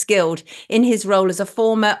gifted and skilled in his role as a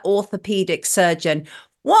former orthopedic surgeon.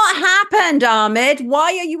 What happened, Ahmad?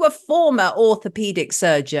 Why are you a former orthopedic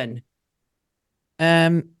surgeon?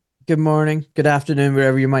 Good morning, good afternoon,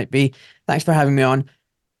 wherever you might be. Thanks for having me on.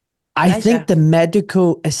 Pleasure. I think the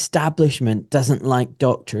medical establishment doesn't like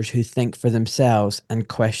doctors who think for themselves and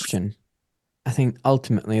question. I think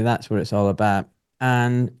ultimately that's what it's all about.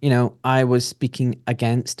 And, I was speaking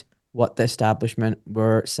against what the establishment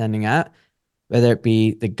were sending out, whether it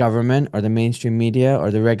be the government or the mainstream media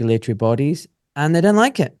or the regulatory bodies, and they didn't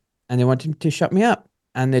like it. And they wanted to shut me up.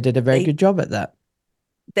 And they did a very good job at that.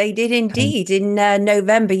 They did indeed. In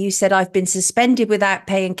November, you said, I've been suspended without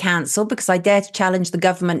pay and cancelled because I dare to challenge the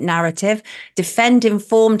government narrative, defend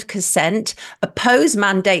informed consent, oppose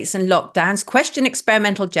mandates and lockdowns, question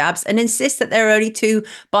experimental jabs, and insist that there are only two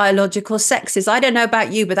biological sexes. I don't know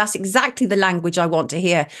about you, but that's exactly the language I want to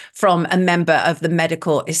hear from a member of the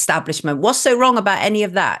medical establishment. What's so wrong about any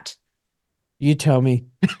of that? You tell me.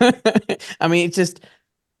 I mean, it's just...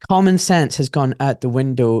 common sense has gone out the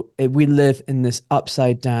window. We live in this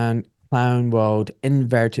upside down clown world,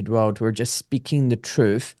 inverted world, where just speaking the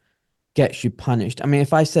truth gets you punished. I mean,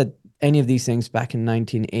 if I said any of these things back in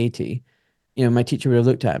 1980, my teacher would have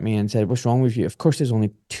looked at me and said, "What's wrong with you? Of course, there's only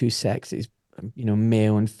two sexes,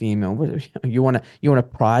 male and female. You want a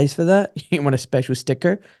prize for that? You want a special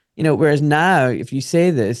sticker?" Whereas now, if you say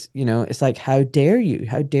this, it's like, how dare you?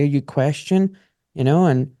 How dare you question,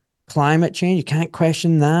 and climate change, you can't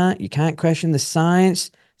question that. You can't question the science,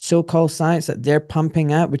 so-called science that they're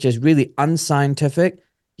pumping out, which is really unscientific.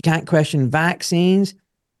 You can't question vaccines,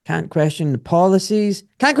 can't question the policies,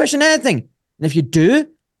 can't question anything. And if you do,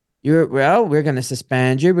 we're going to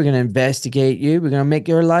suspend you. We're going to investigate you. We're going to make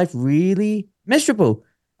your life really miserable.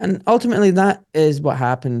 And ultimately, that is what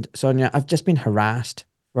happened, Sonia. I've just been harassed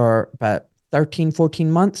for about 13, 14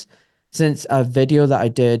 months. Since a video that I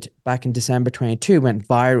did back in December 22 went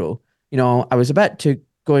viral. I was about to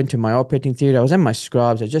go into my operating theater. I was in my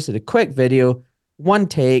scrubs. I just did a quick video, one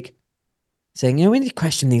take, saying, we need to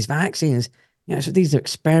question these vaccines. So these are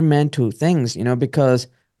experimental things, because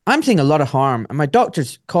I'm seeing a lot of harm. And my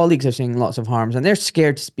doctor's colleagues are seeing lots of harms, and they're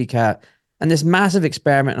scared to speak out. And this massive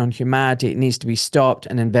experiment on humanity needs to be stopped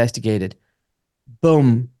and investigated.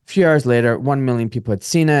 Boom. A few hours later, 1 million people had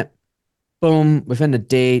seen it. Boom, within a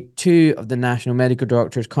day, 2 of the national medical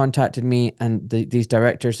doctors contacted me, and these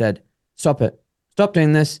directors said, "Stop it. Stop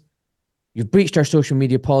doing this. You've breached our social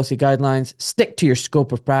media policy guidelines. Stick to your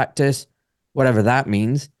scope of practice," whatever that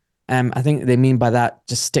means. I think they mean by that,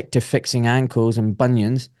 just stick to fixing ankles and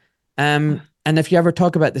bunions. And if you ever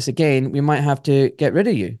talk about this again, we might have to get rid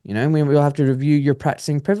of you. We'll have to review your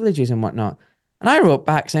practicing privileges and whatnot. And I wrote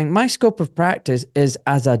back saying, my scope of practice is,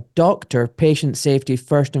 as a doctor, patient safety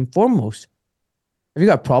first and foremost. Have you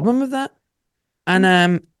got a problem with that?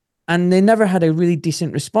 And they never had a really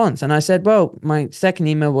decent response. And I said, well, my second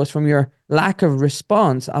email was, from your lack of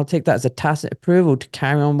response, I'll take that as a tacit approval to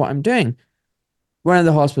carry on what I'm doing. One of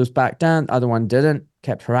the hospitals backed down, the other one didn't,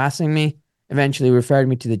 kept harassing me, eventually referred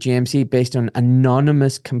me to the GMC based on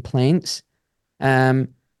anonymous complaints.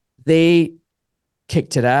 They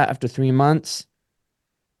kicked it out after 3 months.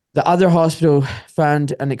 The other hospital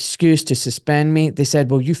found an excuse to suspend me. They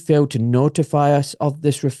said, well, you failed to notify us of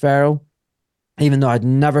this referral, even though I'd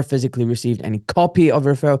never physically received any copy of a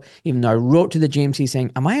referral, even though I wrote to the GMC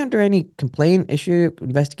saying, am I under any complaint, issue,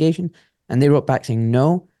 investigation? And they wrote back saying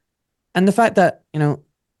no. And the fact that,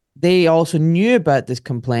 they also knew about this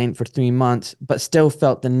complaint for 3 months, but still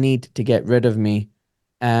felt the need to get rid of me,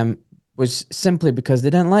 was simply because they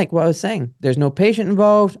didn't like what I was saying. There's no patient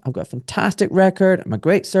involved. I've got a fantastic record. I'm a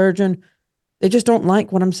great surgeon. They just don't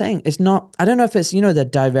like what I'm saying. It's not, I don't know if it's, the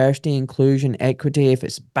diversity, inclusion, equity, if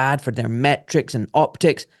it's bad for their metrics and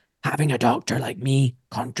optics, having a doctor like me,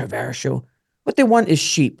 controversial. What they want is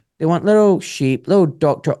sheep. They want little sheep, little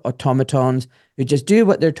doctor automatons who just do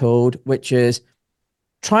what they're told, which is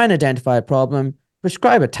try and identify a problem,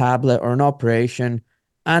 prescribe a tablet or an operation,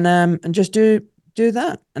 and just do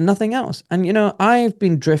that and nothing else. And, I've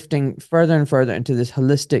been drifting further and further into this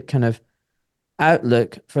holistic kind of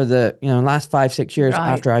outlook for the, last 5-6 years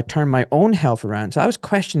after I turned my own health around. So I was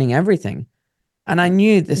questioning everything, and I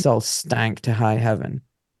knew this all stank to high heaven.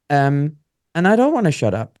 And I don't want to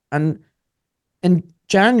shut up. And in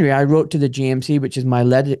January, I wrote to the GMC, which is my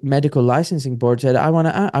medical licensing board, said, I want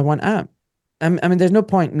out. I mean, there's no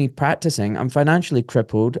point in me practicing. I'm financially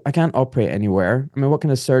crippled. I can't operate anywhere. I mean,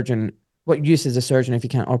 what use is a surgeon if you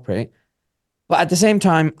can't operate? But at the same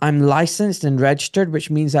time, I'm licensed and registered,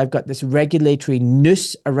 which means I've got this regulatory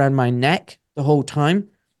noose around my neck the whole time.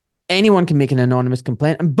 Anyone can make an anonymous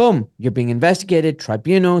complaint, and boom, you're being investigated,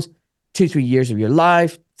 tribunals, 2-3 years of your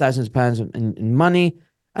life, thousands of pounds in money.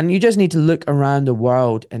 And you just need to look around the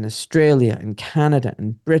world, in Australia and Canada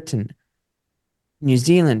and Britain, New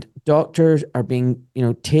Zealand. Doctors are being,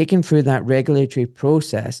 taken through that regulatory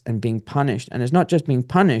process and being punished. And it's not just being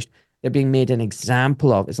punished, they're being made an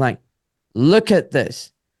example of. It's like, look at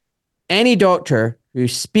this. Any doctor who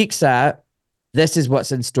speaks out this is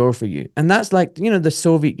what's in store for you. And that's like, the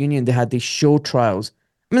Soviet Union, they had these show trials.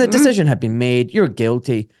 I mean, the decision had been made. You're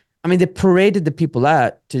guilty. I mean, they paraded the people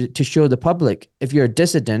out to show the public, if you're a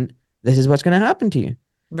dissident, this is what's going to happen to you.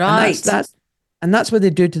 Right. And that's what they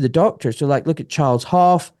do to the doctors. So like, look at Charles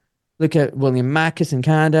Hoff, look at William Mackis in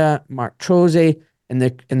Canada, Mark Trozzi in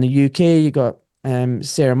the UK. You got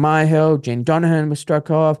Sarah Myhill, Jane Donovan was struck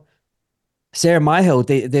off. Sarah Myhill,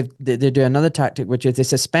 they do another tactic, which is they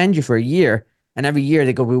suspend you for a year, and every year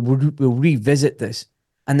they go, we'll revisit this.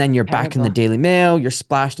 And then you're back in the Daily Mail, you're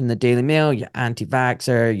splashed in the Daily Mail, you're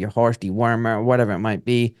anti-vaxxer, you're horse dewormer, whatever it might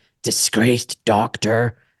be, disgraced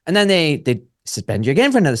doctor. And then they suspend you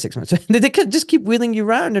again for another 6 months. They could just keep wheeling you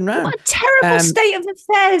round and round. What a terrible state of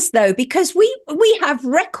affairs, though, because we have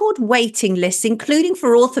record waiting lists, including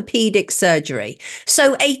for orthopedic surgery.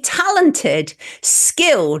 So a talented,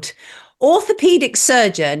 skilled orthopedic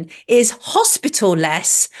surgeon is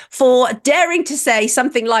hospital-less for daring to say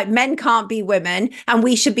something like men can't be women and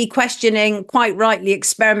we should be questioning, quite rightly,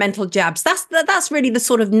 experimental jabs. That's really the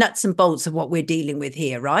sort of nuts and bolts of what we're dealing with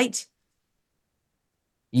here, right?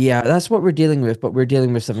 Yeah, that's what we're dealing with, but we're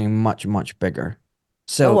dealing with something much, much bigger.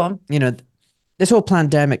 So, Go on. This whole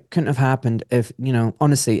pandemic couldn't have happened if,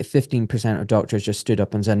 honestly, if 15% of doctors just stood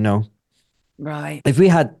up and said no. Right. If we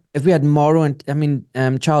had moral,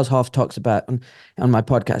 and Charles Hoff talks about on my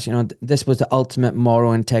podcast, this was the ultimate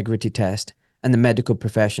moral integrity test, and the medical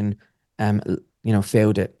profession,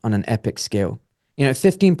 failed it on an epic scale.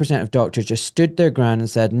 15% of doctors just stood their ground and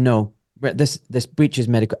said, no, this breaches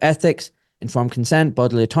medical ethics, informed consent,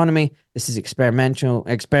 bodily autonomy. This is experimental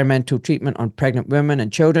treatment on pregnant women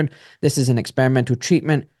and children. This is an experimental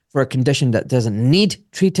treatment for a condition that doesn't need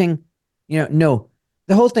treating. No,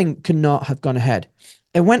 the whole thing could not have gone ahead.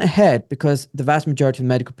 It went ahead because the vast majority of the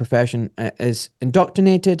medical profession is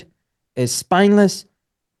indoctrinated, is spineless,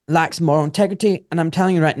 lacks moral integrity. And I'm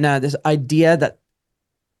telling you right now, this idea that,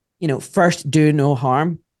 first do no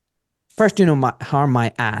harm, harm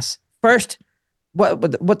my ass. First, what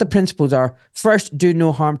the principles are: first, do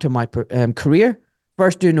no harm to my career.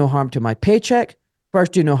 First, do no harm to my paycheck.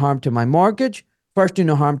 First, do no harm to my mortgage. First, do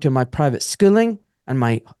no harm to my private schooling and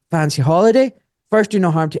my fancy holiday. First, do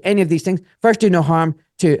no harm to any of these things. First, do no harm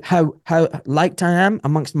to how liked I am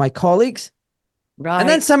amongst my colleagues. Right. And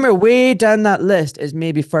then somewhere way down that list is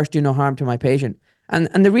maybe first, do no harm to my patient.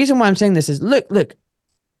 And the reason why I'm saying this is, look,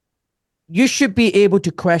 you should be able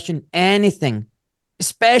to question anything,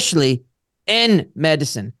 especially in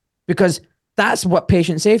medicine, because that's what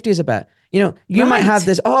patient safety is about. You might have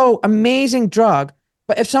this, amazing drug,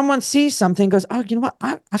 but if someone sees something, goes, you know what,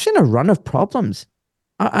 I've seen a run of problems.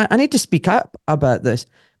 I need to speak up about this.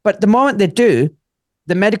 But the moment they do,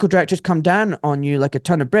 the medical directors come down on you like a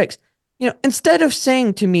ton of bricks. Instead of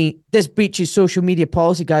saying to me, this breaches social media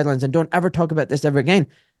policy guidelines and don't ever talk about this ever again,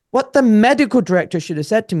 what the medical director should have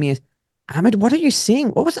said to me is, Ahmad, what are you seeing?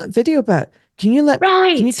 What was that video about? Can you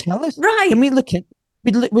tell us? Right. Can we look in?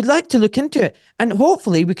 We'd like to look into it. And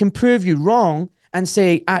hopefully we can prove you wrong and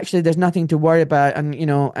say, actually, there's nothing to worry about. And,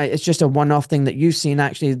 it's just a one-off thing that you've seen.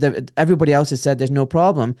 Actually, everybody else has said there's no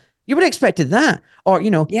problem. You would have expected that. Or,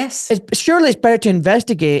 yes. Surely it's better to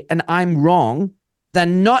investigate and I'm wrong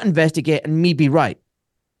than not investigate and me be right.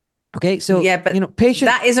 Okay, so yeah, but patient.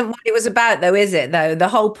 That isn't what it was about, though, is it? Though the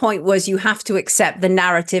whole point was you have to accept the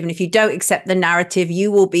narrative, and if you don't accept the narrative, you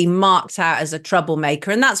will be marked out as a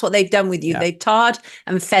troublemaker, and that's what they've done with you. Yeah. They've tarred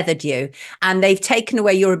and feathered you, and they've taken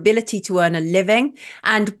away your ability to earn a living.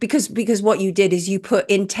 And because what you did is you put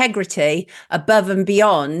integrity above and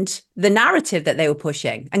beyond the narrative that they were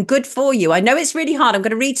pushing. And good for you. I know it's really hard. I'm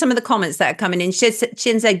going to read some of the comments that are coming in. Shin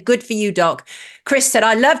said, good for you, Doc. Chris said,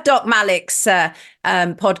 I love Doc Malik's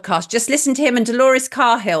podcast. Just listen to him and Dolores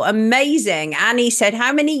Carhill. Amazing. Annie said,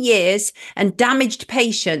 how many years and damaged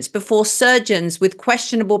patients before surgeons with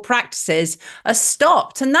questionable practices are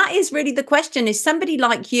stopped? And that is really the question. Is somebody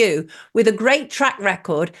like you with a great track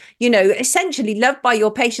record, essentially loved by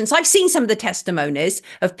your patients? I've seen some of the testimonies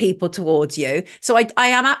of people towards you. So I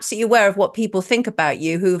am absolutely aware of what people think about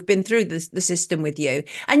you who have been through the system with you.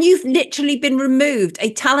 And you've literally been removed.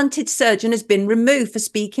 A talented surgeon has been removed for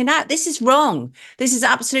speaking out. This is wrong. This is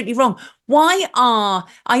absolutely wrong.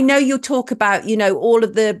 I know you'll talk about, all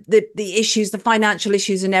of the issues, the financial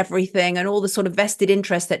issues and everything, and all the sort of vested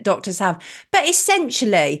interest that doctors have. But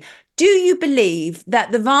essentially, do you believe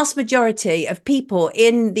that the vast majority of people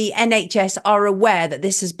in the NHS are aware that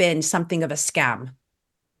this has been something of a scam?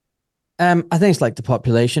 I think it's like the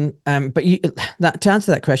population. But to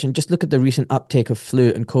answer that question, just look at the recent uptake of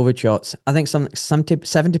flu and COVID shots. I think some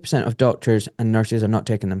 70% of doctors and nurses are not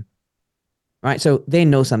taking them. Right? So they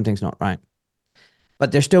know something's not right.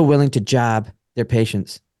 But they're still willing to jab their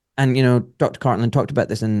patients. And, you know, Dr. Cartland talked about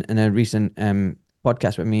this in a recent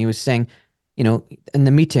podcast with me. He was saying, you know, in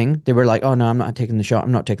the meeting, they were like, oh, no, I'm not taking the shot.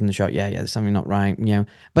 I'm not taking the shot. Yeah, there's something not right. You know,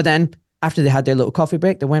 but then after they had their little coffee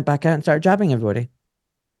break, they went back out and started jabbing everybody.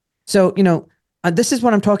 So, you know, this is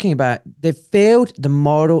what I'm talking about. They failed the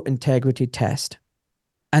moral integrity test.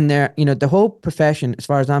 And they're, you know, the whole profession, as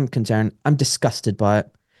far as I'm concerned, I'm disgusted by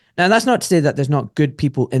it. Now, that's not to say that there's not good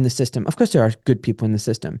people in the system. Of course, there are good people in the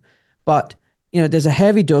system. But, you know, there's a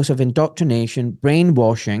heavy dose of indoctrination,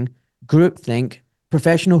 brainwashing, groupthink,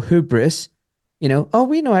 professional hubris. You know, oh,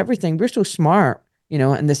 we know everything. We're so smart. You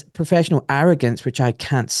know, and this professional arrogance, which I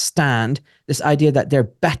can't stand. This idea that they're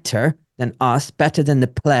better than us, better than the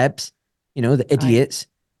plebs, you know, the idiots.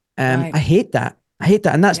 Right. I hate that.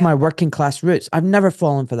 And that's my working class roots. I've never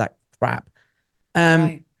fallen for that crap.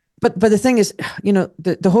 But the thing is, you know,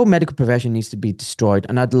 the whole medical profession needs to be destroyed,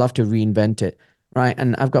 and I'd love to reinvent it, right?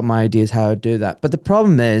 And I've got my ideas how to do that. But the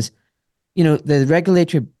problem is, you know, the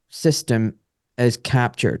regulatory system is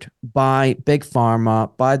captured by big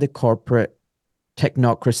pharma, by the corporate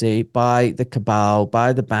technocracy, by the cabal,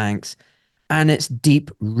 by the banks, and it's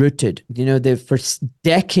deep rooted. You know, for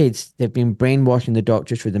decades, they've been brainwashing the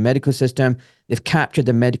doctors through the medical system. They've captured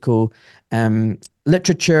the medical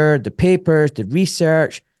literature, the papers, the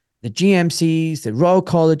research, the GMCs, the Royal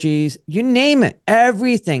Colleges, you name it,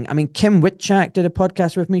 everything. I mean, Kim Witchak did a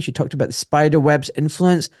podcast with me. She talked about the spider web's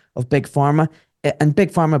influence of big pharma. And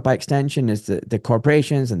big pharma, by extension, is the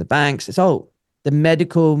corporations and the banks. It's all the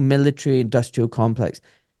medical, military, industrial complex.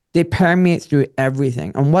 They permeate through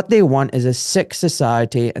everything. And what they want is a sick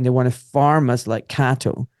society, and they want to farm us like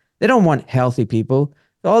cattle. They don't want healthy people.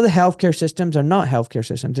 All the healthcare systems are not healthcare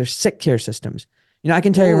systems. They're sick care systems. You know, I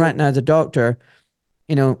can tell you right now as a doctor,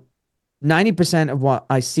 you know, 90% of what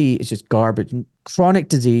I see is just garbage, chronic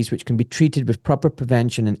disease, which can be treated with proper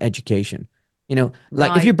prevention and education. You know,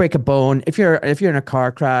 like if you break a bone, if you're in a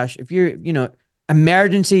car crash, if you're, you know,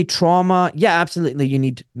 emergency trauma, yeah, absolutely, you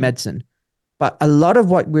need medicine. But a lot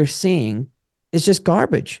of what we're seeing is just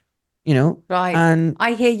garbage, you know? Right. And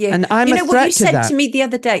I hear you. And I'm you know a what threat you said that. to me the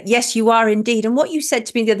other day? Yes, you are indeed. And what you said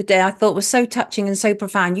to me the other day, I thought was so touching and so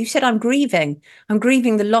profound. You said, I'm grieving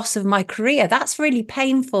the loss of my career. That's really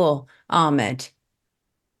painful, Ahmed.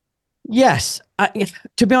 Yes.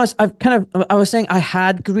 To be honest, I was saying I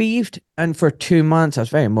had grieved, and for 2 months I was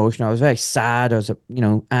very emotional. I was very sad. I was, you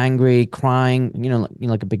know, angry, crying, you know,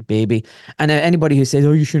 like a big baby. And anybody who says,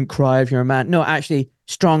 oh, you shouldn't cry if you're a man. No, actually,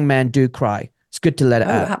 strong men do cry. It's good to let it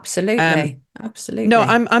out. Absolutely. Absolutely. No,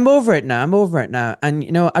 I'm over it now. I'm over it now. And,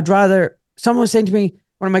 you know, I'd rather, someone was saying to me,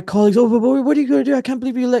 one of my colleagues, oh, but what are you going to do? I can't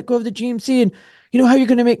believe you let go of the GMC, and you know, how you're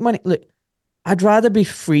going to make money. Look, I'd rather be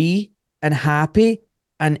free and happy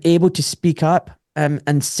and able to speak up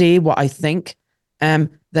and say what I think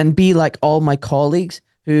than be like all my colleagues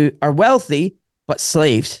who are wealthy, but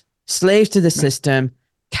slaves to the system,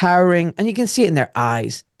 cowering. And you can see it in their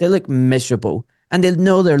eyes. They look miserable, and they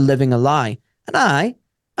know they're living a lie. And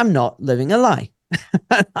I'm not living a lie.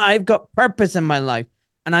 I've got purpose in my life,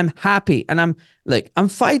 and I'm happy. And I'm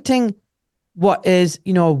fighting what is,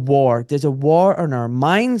 you know, a war. There's a war on our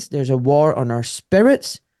minds. There's a war on our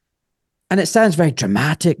spirits. And it sounds very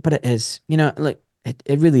dramatic, but it is, you know, like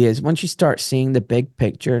it really is. Once you start seeing the big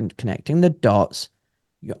picture and connecting the dots,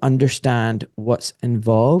 you understand what's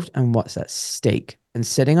involved and what's at stake. And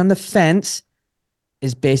sitting on the fence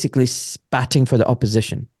is basically spatting for the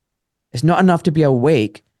opposition. It's not enough to be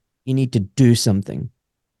awake. You need to do something.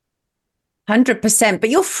 100%. But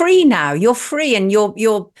you're free now. You're free, and your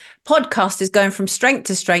podcast is going from strength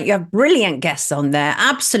to strength. You have brilliant guests on there.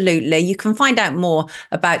 Absolutely. You can find out more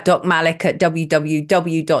about Doc Malik at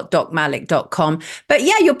www.docmalik.com. But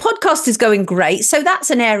yeah, your podcast is going great. So that's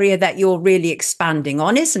an area that you're really expanding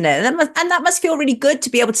on, isn't it? And that must feel really good to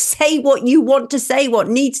be able to say what you want to say, what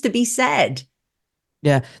needs to be said.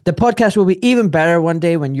 Yeah. The podcast will be even better one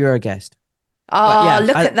day when you're a guest. Oh, yeah,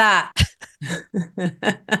 look at that.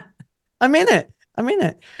 I mean it.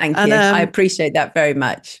 Thank you. I appreciate that very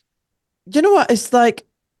much. You know what? It's like,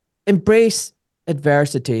 embrace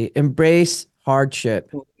adversity, embrace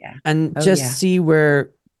hardship, and see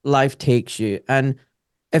where life takes you. And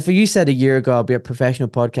if you said a year ago I'll be a professional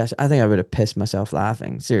podcaster, I think I would have pissed myself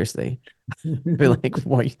laughing. Seriously. Be like,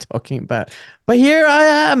 what are you talking about? But here I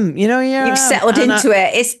am, You've settled into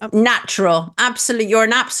it. It's natural. Absolutely. You're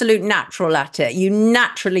an absolute natural at it. You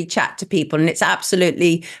naturally chat to people and it's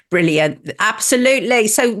absolutely brilliant. Absolutely.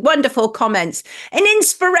 So wonderful comments. An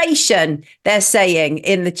inspiration, they're saying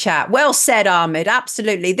in the chat. Well said, Ahmad.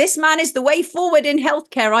 Absolutely. This man is the way forward in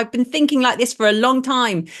healthcare. I've been thinking like this for a long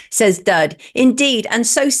time, says Dud. Indeed. And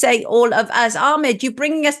so say all of us. Ahmad, you're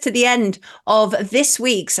bringing us to the end of this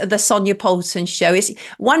week's The Sonia Poulton Show. It's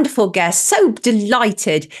wonderful guest. So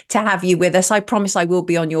delighted to have you with us. I promise I will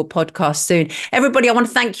be on your podcast soon. Everybody, I want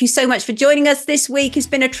to thank you so much for joining us this week. It's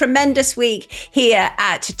been a tremendous week here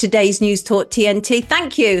at Today's News Talk TNT.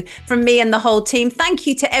 Thank you from me and the whole team. Thank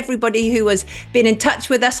you to everybody who has been in touch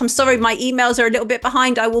with us. I'm sorry my emails are a little bit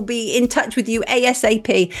behind. I will be in touch with you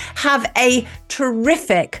ASAP. Have a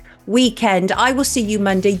terrific weekend. I will see you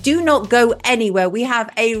Monday. Do not go anywhere. We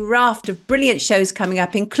have a raft of brilliant shows coming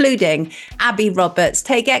up, including Abby Roberts.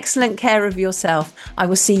 Take excellent care of yourself. I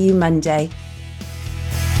will see you Monday.